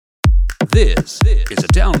This is a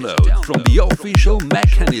download from the official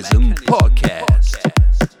Mechanism podcast.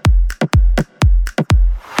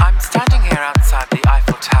 I'm standing here outside the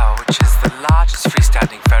Eiffel Tower, which is the largest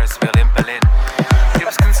freestanding Ferris wheel in Berlin. It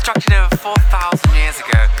was constructed over 4,000 years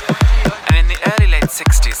ago, and in the early late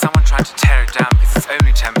 60s, someone tried to tear it down because it's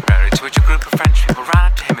only temporary, to which a group of French people ran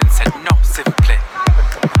up to him and said, "No, s'il vous plaît."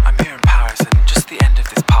 I'm here in Paris, and just the end of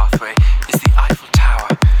this pathway is the Eiffel Tower,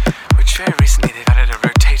 which very recently they've added a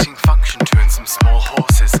rotating function to and some small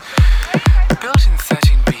horses. Built in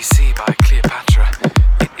 13 BC by Cleopatra,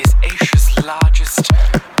 it is Asia's largest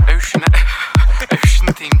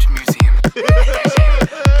ocean-themed museum.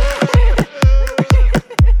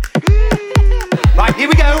 Right, here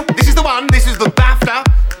we go. This is the one. This is the BAFTA.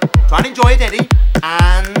 Try and enjoy it, Eddie.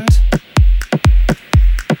 And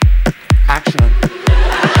action.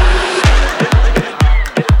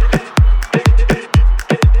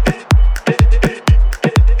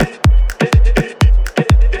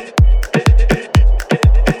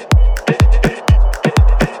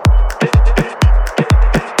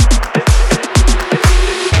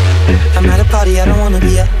 I'm at a party I don't wanna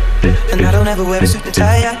be at, and I don't ever wear a suit and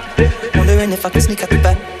tie. Wondering if I can sneak out the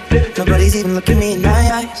back. Nobody's even looking me in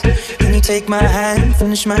my eyes. Can you take my hand,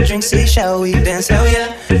 finish my drink, say shall we dance? Hell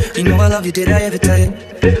yeah. You know I love you, did I ever tell you?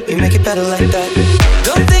 You make it better like that.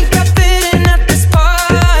 Don't think I fit in at this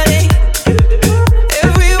party.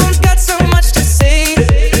 Everyone's got so much to say.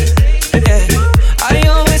 Yeah. I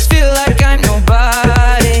always feel like I'm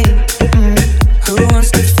nobody. Who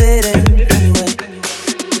wants to fit in anyway?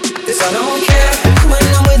 'Cause I don't care when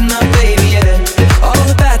I'm with my baby, yeah. All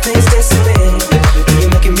the bad things disappear.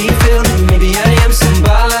 You're making me feel that maybe I am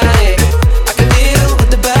somebody. I can deal with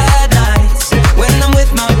the bad nights when I'm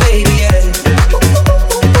with my baby, yeah.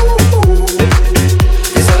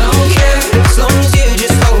 'Cause I don't care as long as you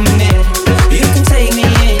just hold me near. You can take me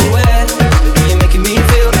anywhere. You're making me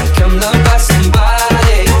feel like I'm loved by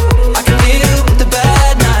somebody. I can deal with the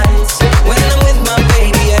bad nights when I'm with my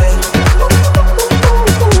baby, yeah.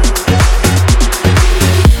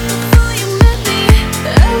 Before you met me,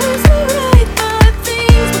 I was alright, but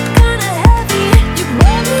things were kinda heavy. You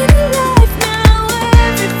brought me to life now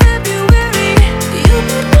every February. You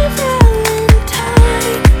be my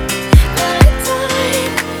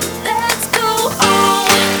Valentine. Let's go all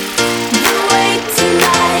the way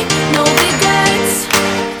tonight. No regrets,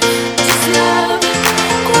 just love.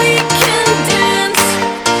 We can dance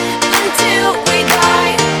until we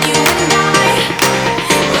die. You and I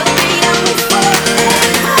will be young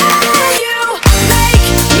forever. You make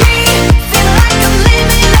me feel like I'm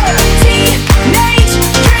living a teenage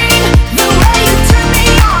dream. The way you turn me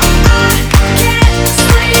on, I can't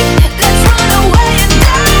sleep. Let's run away and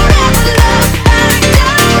don't ever look back.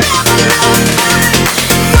 Don't ever look back.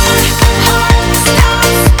 My heart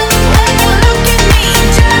stops when you look at me.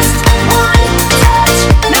 Just one touch.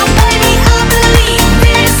 Now, baby, I believe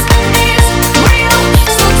this is real.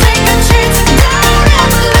 So take a chance and don't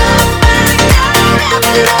ever look back. Don't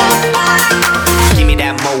ever look back. Give me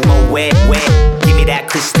that mo wet. Give me that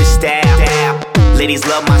Christmas style. Ladies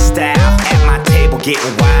love my style. At my table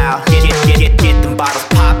getting wild. Get them bottles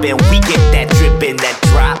poppin'. We get that drippin', that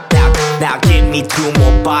drop out. Now give me 2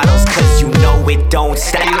 more bottles, 'cause you know it don't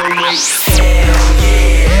stop. Hell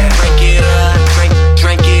yeah. Drink it up,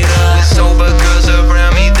 drink it up. With sober girls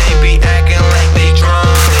around me, they be acting like they drunk.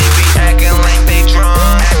 They be acting like they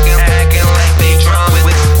drunk. Acting like they drunk.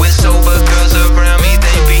 With sober girls around me,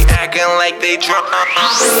 they be acting like they drunk.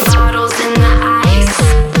 Bottles in the ice,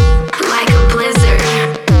 like a blizzard.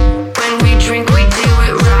 When we drink, we do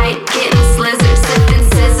it right. Getting slizzard, sipping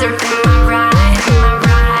scissor. Am I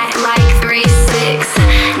right? Like 3-6.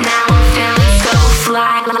 Now I'm feeling so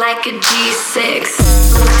fly, like a G6.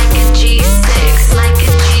 Like a G6, like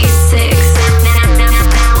a G6.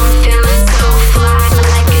 Now I'm feeling so fly,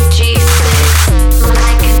 like a G6.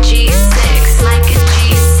 Like a G6, like a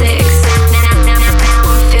G6. Now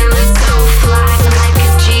I'm feeling so fly, like a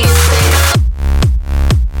G6.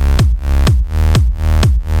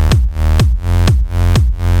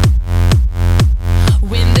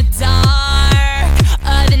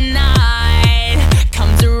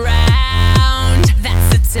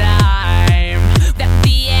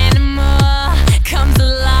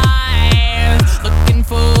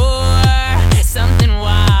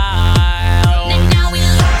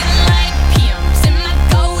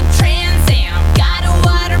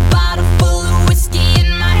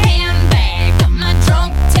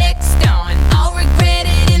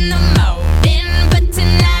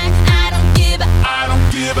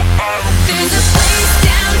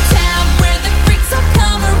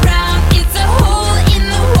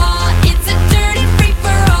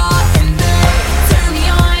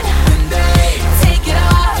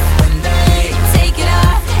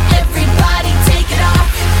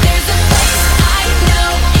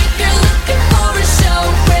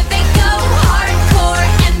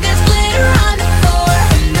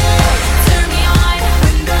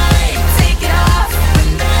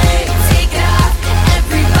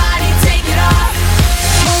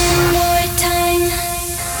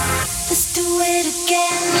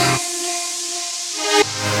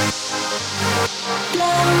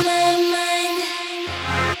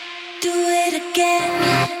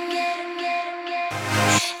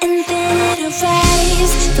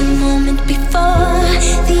 moment before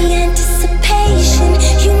the anticipation.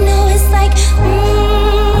 You know it's like,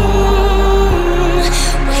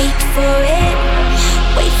 wait for it,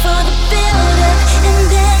 wait for the build-up, and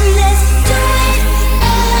then let's do it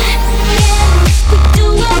again. We do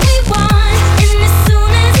what we want, and as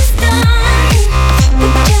soon as it's done, we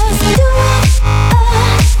just do it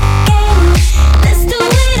again. Let's do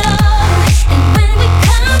it all, and when we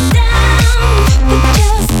come down, we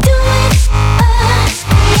just do it again.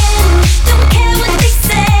 Don't care what they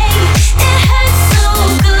say, it hurts so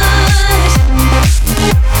good.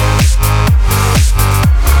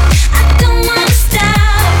 I don't wanna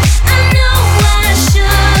stop, I know I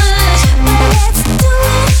should, but let's do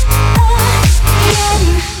it again.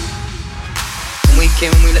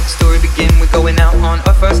 When we let the story begin, we're going out on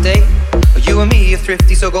our first date. You and me are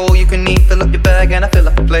thrifty, so go all you can eat. Fill up your bag and I fill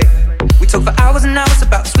up the plate. We talk for hours and hours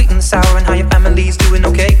about the sweet and the sour and how your family's doing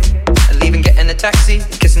okay. And leaving, getting a taxi,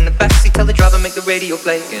 kissing the backseat, tell the driver make the radio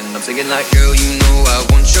play. And I'm singing like, girl, you know I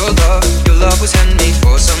want your love. Your love was handmade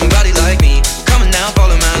for somebody like me. Come on now,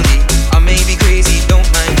 follow my lead. I may be crazy, don't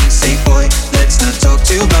mind me. Say, boy, let's not talk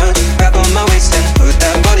too much. Grab on my waist and put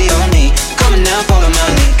that body on me. Come on now, follow my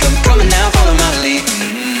lead. Come on now, follow my lead.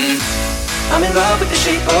 I'm in love with the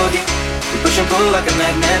shape of you. We push and pull like a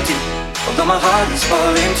magnet do. Although my heart is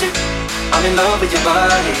falling too. I'm in love with your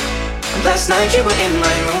body. And last night you were in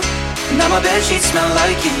my room. And now my bedsheets smell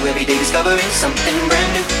like you. Every day discovering something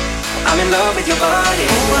brand new. I'm in love with your body.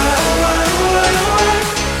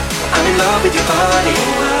 I'm in love with your body.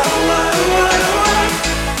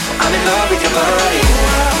 I'm in love with your body.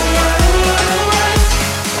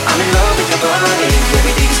 I'm in love with your body.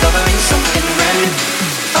 Every day discovering something brand new.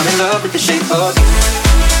 I'm in love with the shape of you.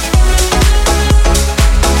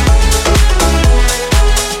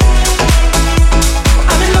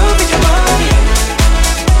 I'm in love with your body.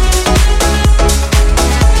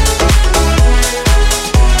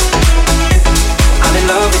 I'm in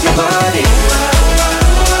love with your body.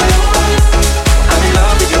 I'm in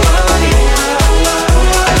love with your body.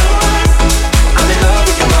 I'm in love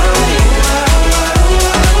with your body.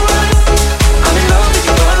 I'm in love with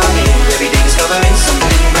your body. Every day discovering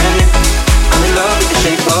something brand new. I'm in love with the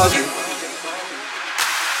shape of you.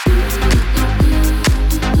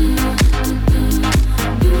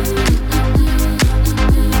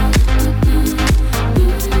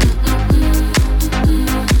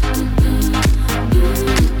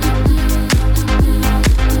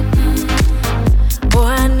 Boy,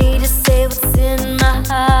 I need to say what's in my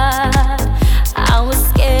heart. I was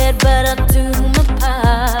scared, but I'll do my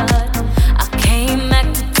part. I came back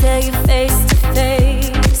to tell you face to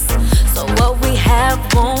face, so what we have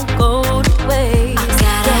won't go to waste. I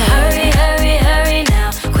gotta hurry, hurry, hurry now.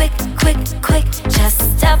 Quick, quick, quick. Just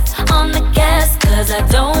step on the gas, 'cause I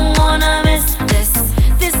don't wanna miss this.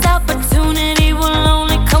 This opportunity will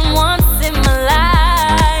only come once in my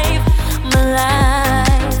life. My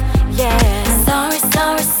life, yeah. Sorry,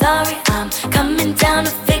 sorry, sorry, I'm coming down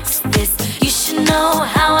to fix this. You should know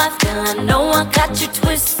how I feel, I know I got you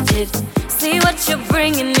twisted. See what you're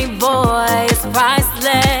bringing me, boy, it's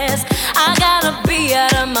priceless. I gotta be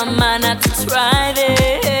out of my mind not to try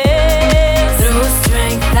this. Through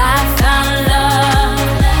strength I found love.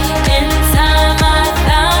 In time I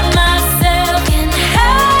found myself in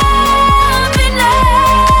happiness.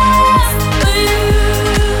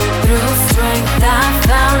 Through strength I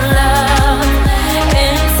found love.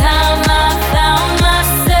 In time I found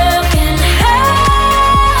myself in happiness.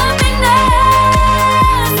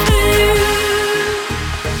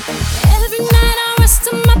 Every night I rest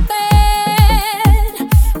in my bed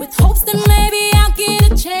with hopes that maybe I'll get a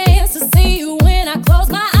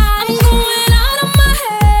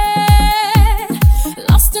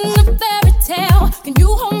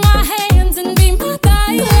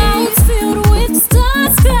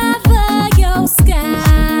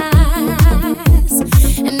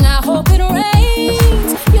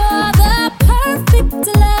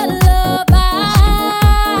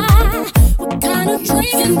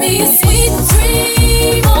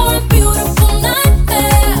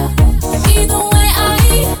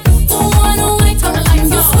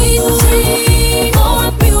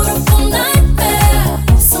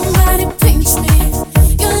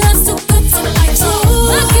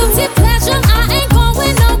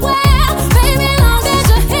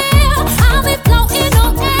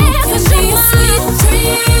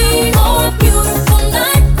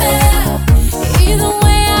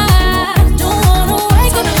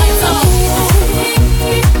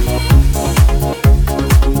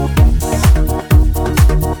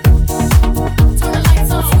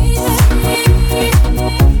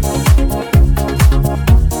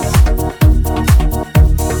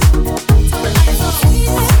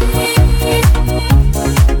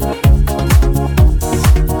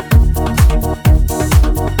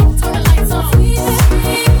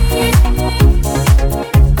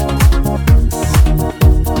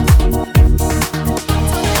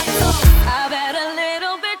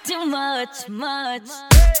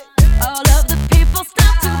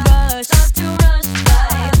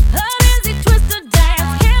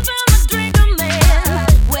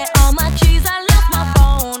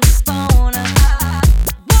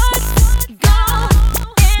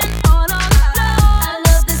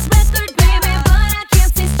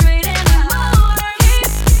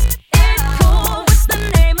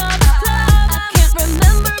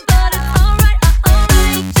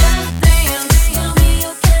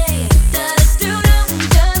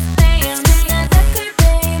Just dance.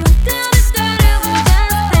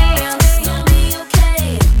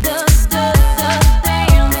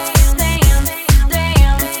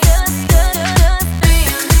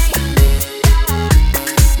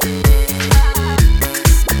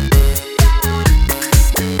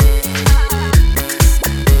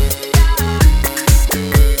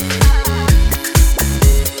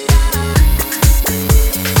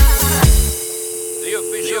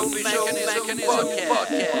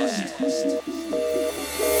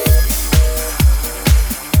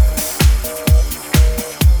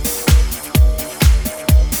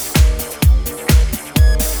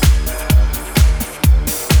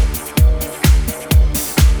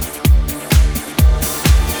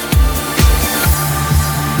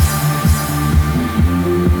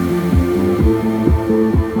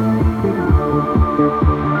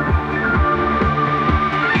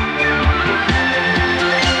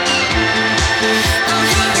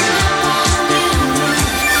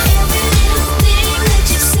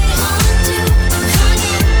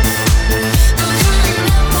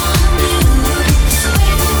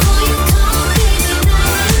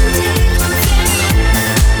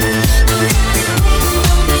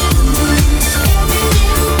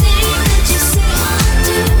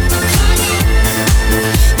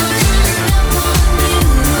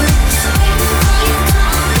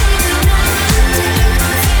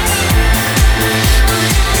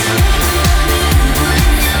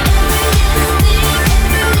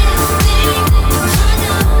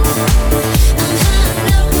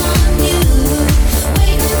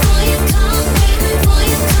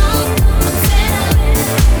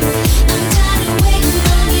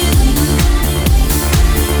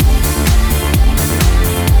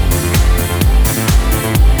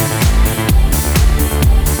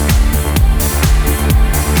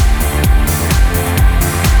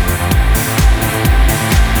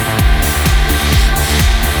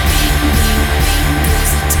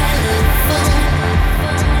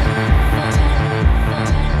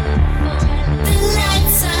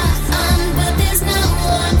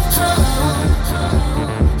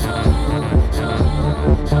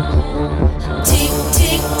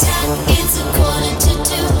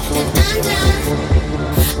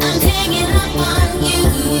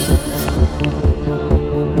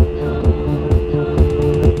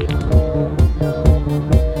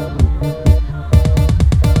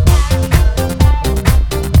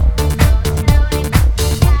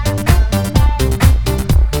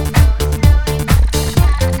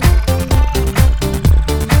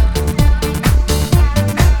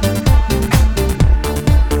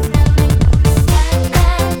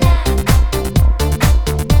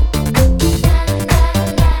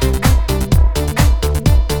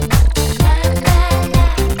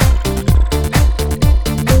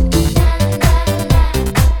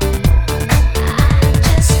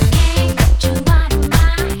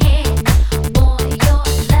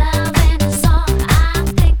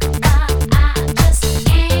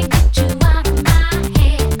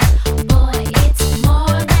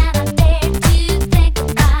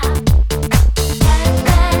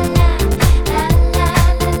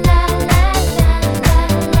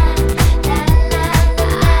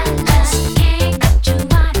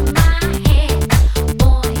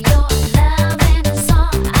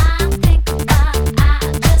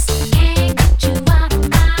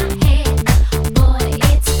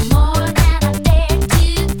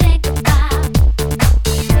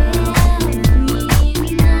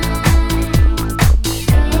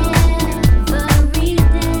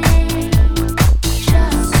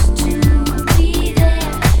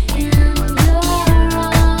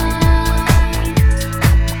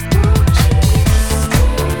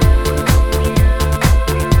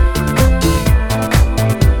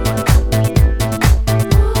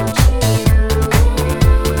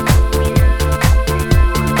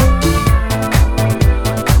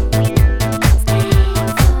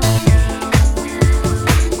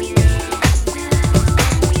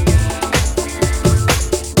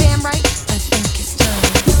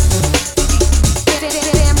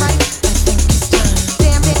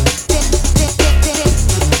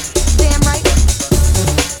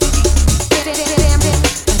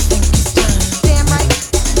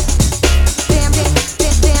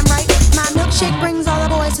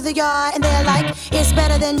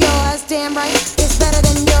 damn right, it's better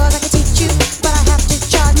than yours. I can teach you, but I have to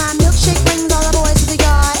charge. My milkshake brings all the boys to the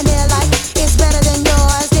yard, and they're like, it's better than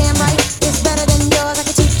yours. Damn right, it's better than yours. I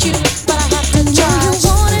can teach you, but I have to charge.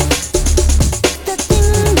 You want it, the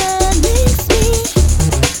thing that makes me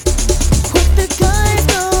what the guys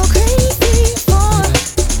go crazy for.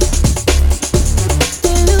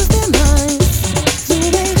 They lose their minds, so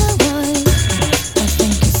they go wild. I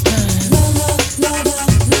think it's time. La la la la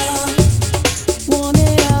la, warm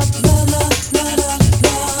it up. La la la la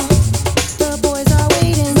la, the boys are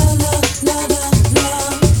waiting. La la la la la,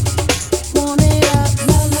 warm it up.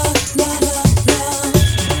 La la la la la,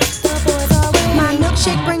 the boys are waiting. My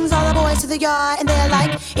milkshake brings all the boys to the yard, and they're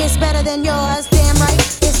like, it's better than yours. Damn right,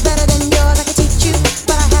 it's better than yours. I can teach you,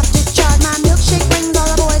 but I have to charge. My milkshake brings all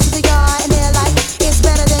the boys to the yard, and they're like, it's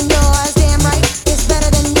better than yours. Damn right, it's better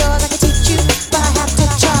than yours. I can teach you, but I have to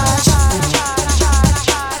charge.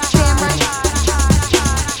 Damn right.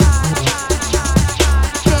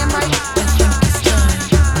 Damn right.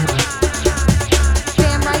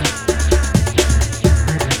 Damn right.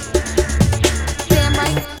 Damn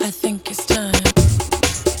right. I think it's time.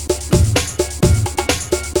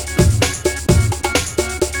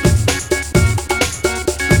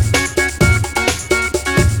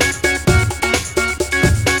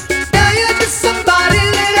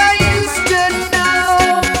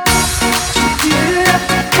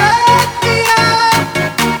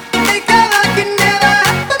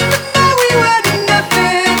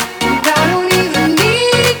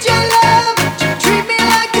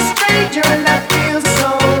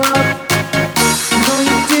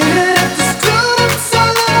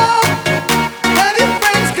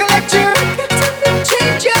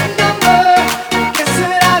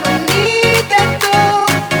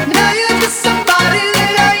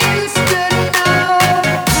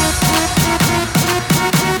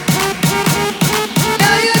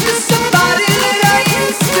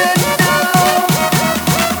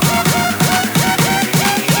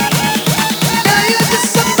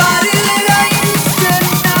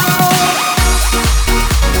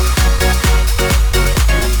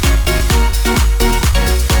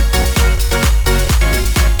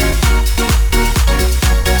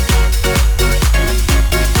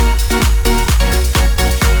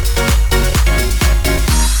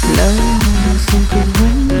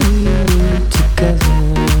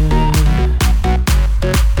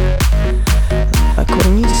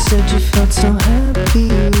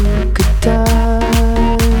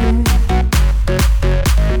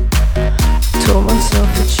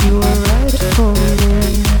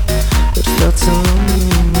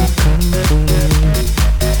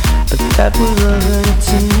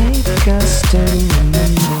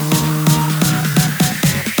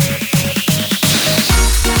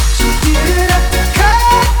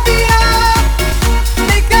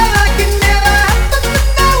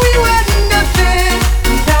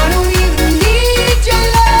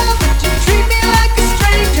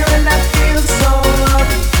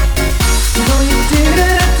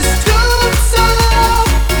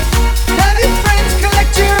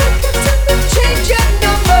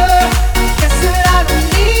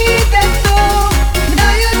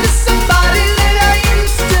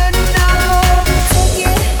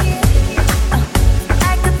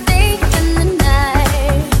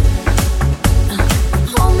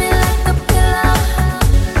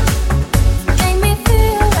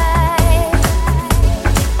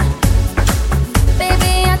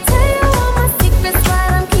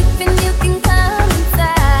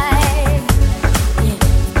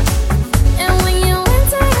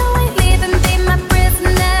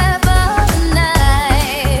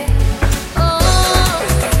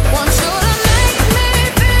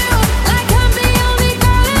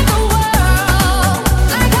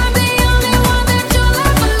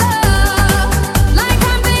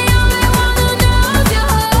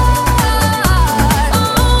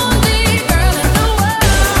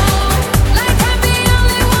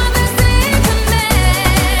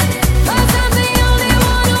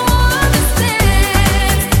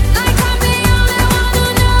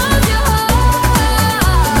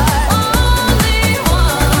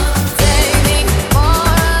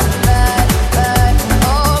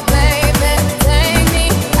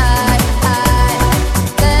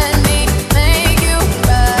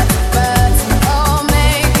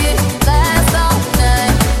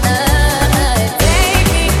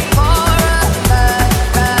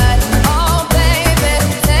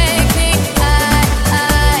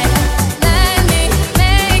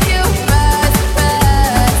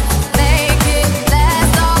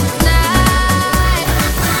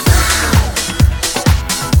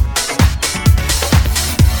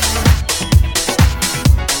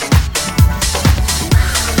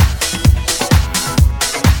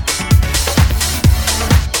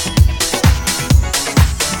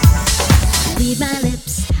 read my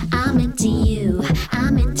lips. I'm into you,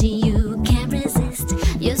 I'm into you. Can't resist,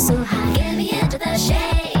 you're so high. Get me into the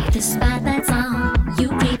shade. The spotlight's on, you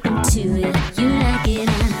creep into it. You like it,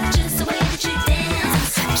 and just the way that you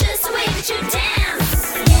dance, just the way that you dance.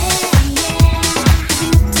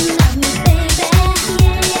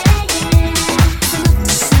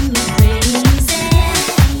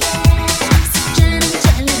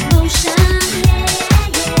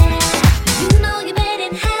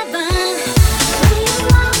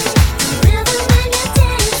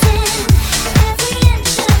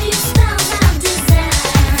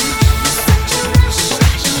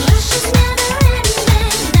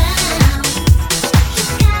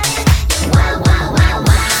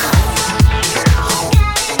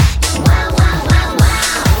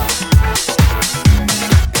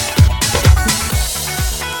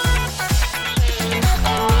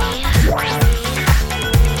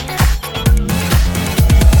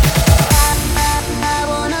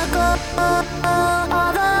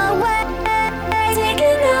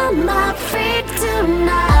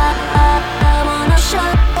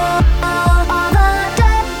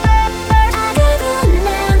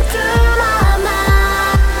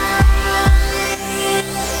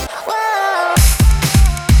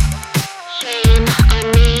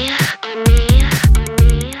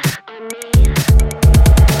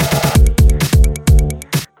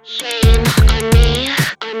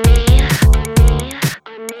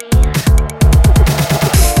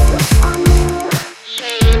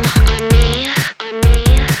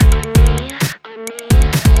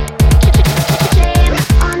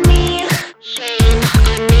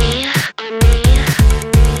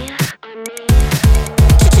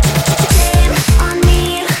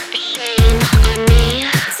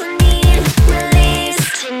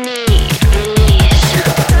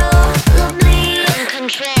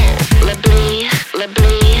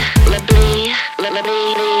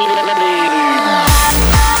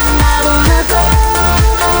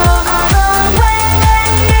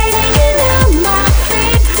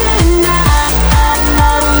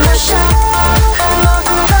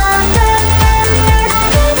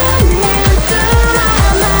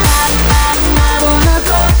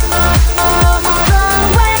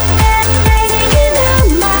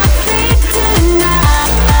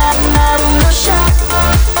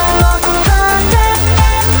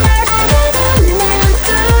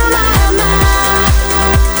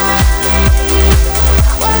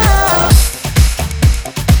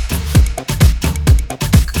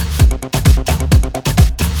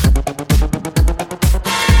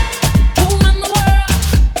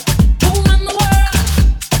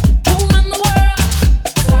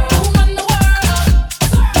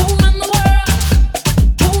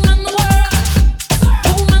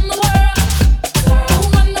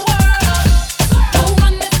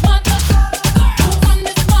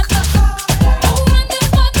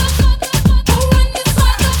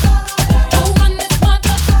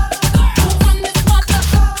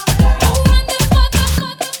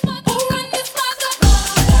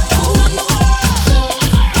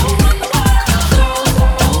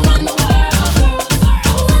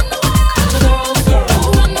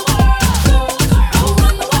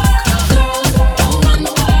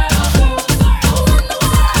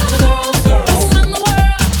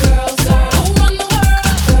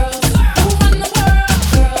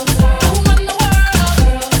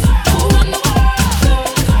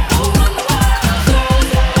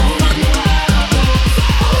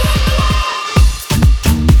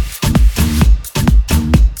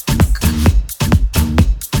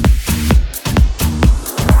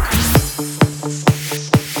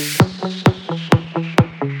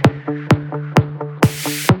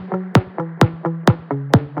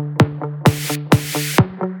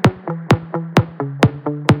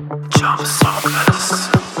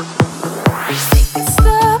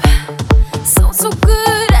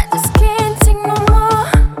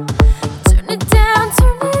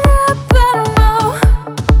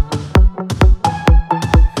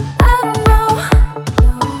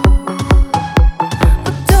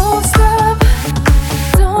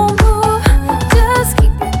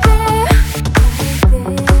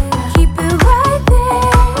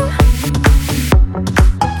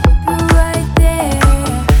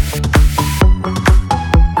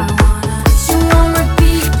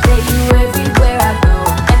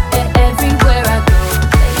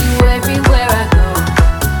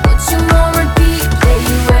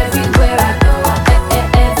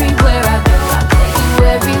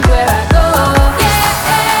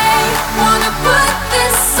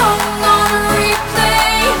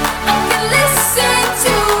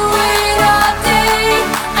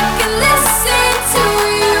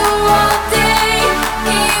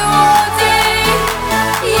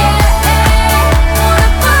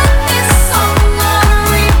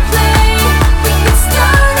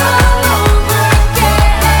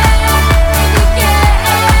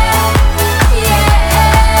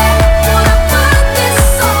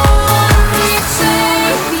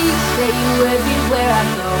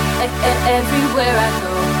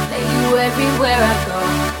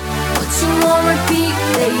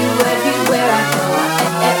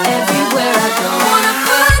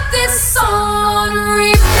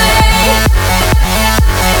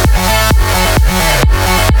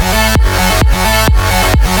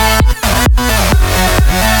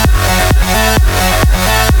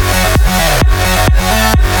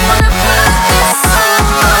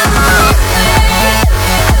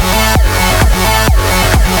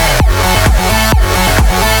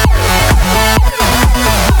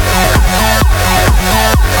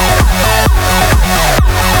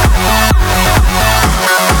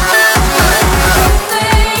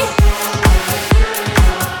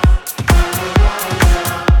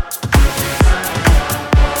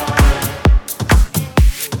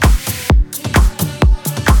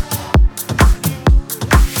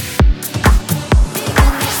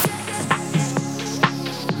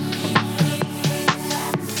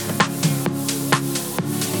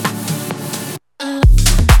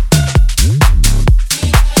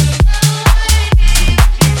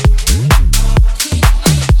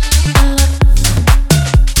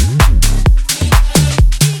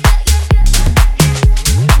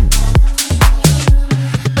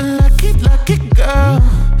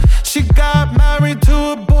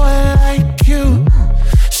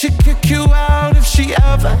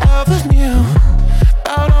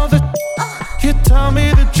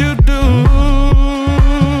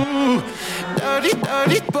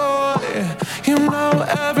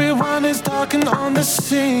 the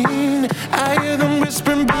scene. I hear them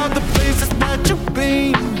whispering about the places that you've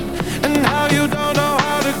been and how you don't know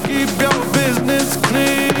how to keep your business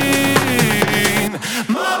clean.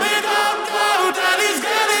 Mommy, don't go, Daddy's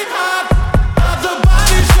getting hot at the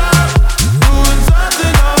body shop, doing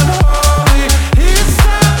something unholy. He's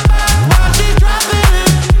sat back while she's dropping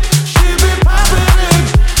it. She be popping it,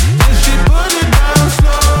 then she put it down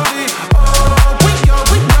slowly. Oh, we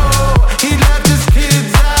know he left his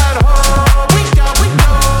kids at home. We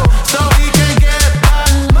know, so he can get back.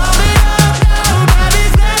 Mommy, don't go,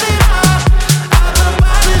 Daddy's getting hot at the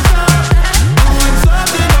body shop, doing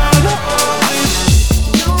something unholy.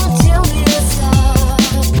 Don't tell me to stop.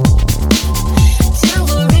 Tell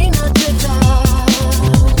the rain not to drop.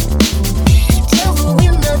 Tell the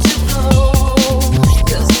wind not to blow.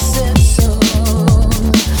 'Cause I said so.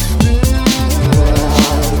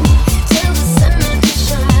 Tell the sun not to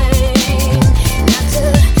shine. Not to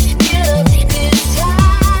get up this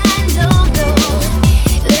time. Don't go.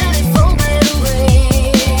 Let it fall right away.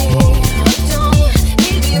 Don't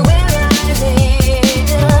leave me where I lay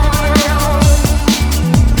down.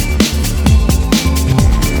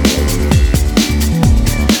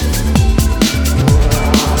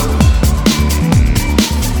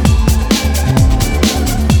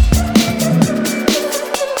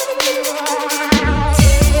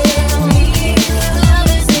 Tell me love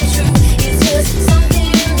isn't true. It's just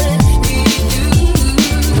something that we do.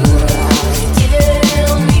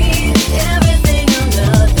 Tell me everything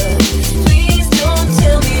another. Please don't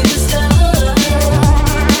tell me to stop.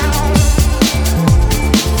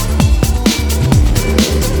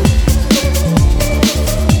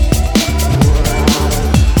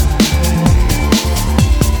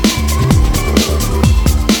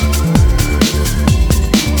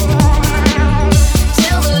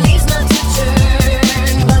 Tell the leaves not to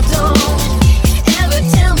turn, but don't ever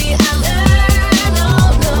tell me I learn. Oh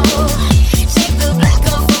no, take the black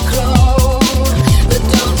off a crow, but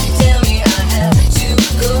don't tell me I have to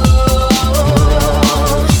go.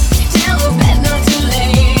 Tell the bed not to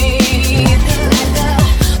lay like the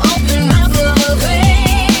open mouth of a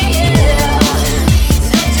grave.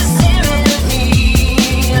 Not just staring at me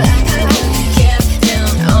like I kept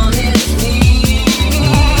down on his knees.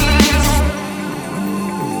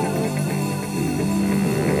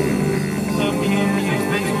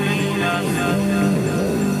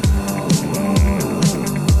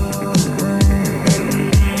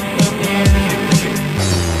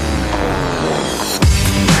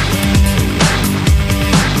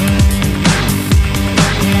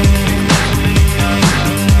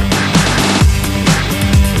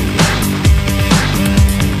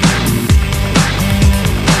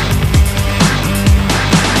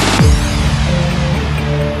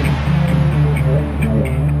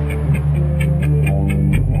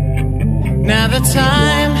 Now the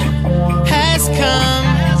time has come.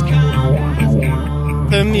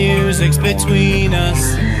 The music's between us.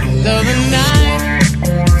 Though the night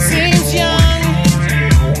seems young,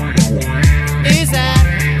 is at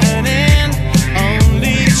an end.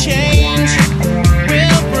 Only change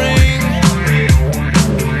will bring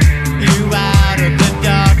you out of the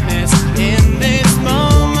darkness. In this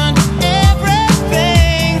moment,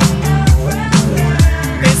 everything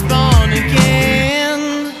is born again.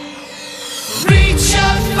 Reach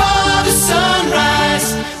up for the sunrise.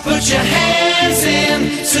 Put your hands in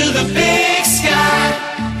to the big sky.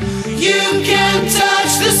 You can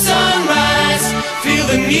touch the sunrise. Feel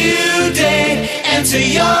the new day enter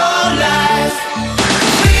your life.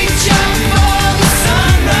 Reach up for the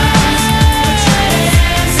sunrise. Put your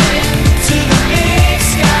hands in to the big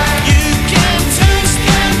sky. You can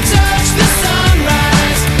touch the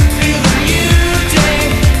sunrise. Feel the new day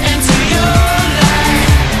enter your life.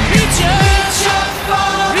 Reach up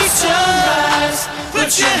for the sunrise.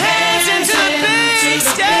 Put your hands into the big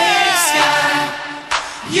sky.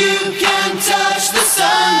 You can touch the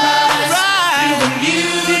sunrise. Feel the new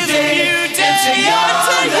day enter your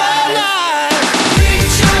life.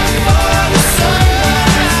 Reach up for the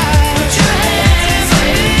sunrise. Put your hands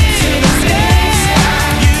into the big sky.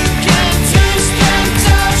 You can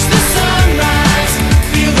touch the sunrise.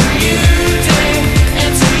 Feel the new day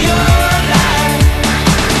enter your life.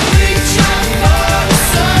 Reach up for the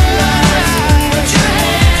sunrise. Put your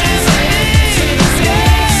hands into the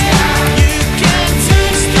big sky. You can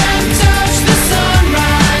touch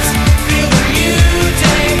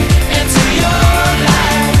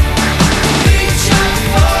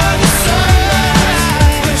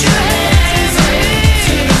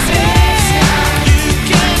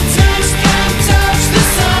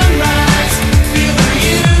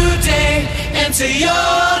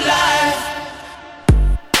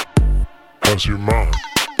How's your mom?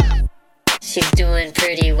 She's doing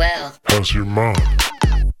pretty well. How's your mom?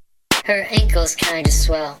 Her ankle's kinda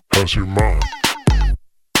swell. How's your mom?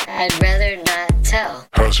 I'd rather not tell.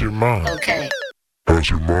 How's your mom? Okay, How's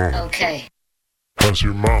your mom? okay. How's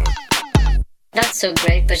your mom? Not so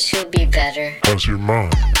great, but she'll be better. How's your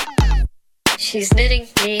mom? She's knitting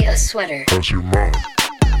me a sweater. How's your mom?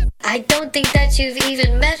 I don't think that you've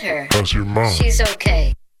even met her. How's your mom? She's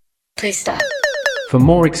okay. Please stop. For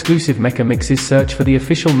more exclusive Mechamixes, search for the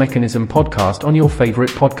official Mechanism podcast on your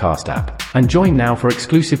favorite podcast app. And join now for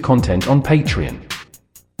exclusive content on Patreon.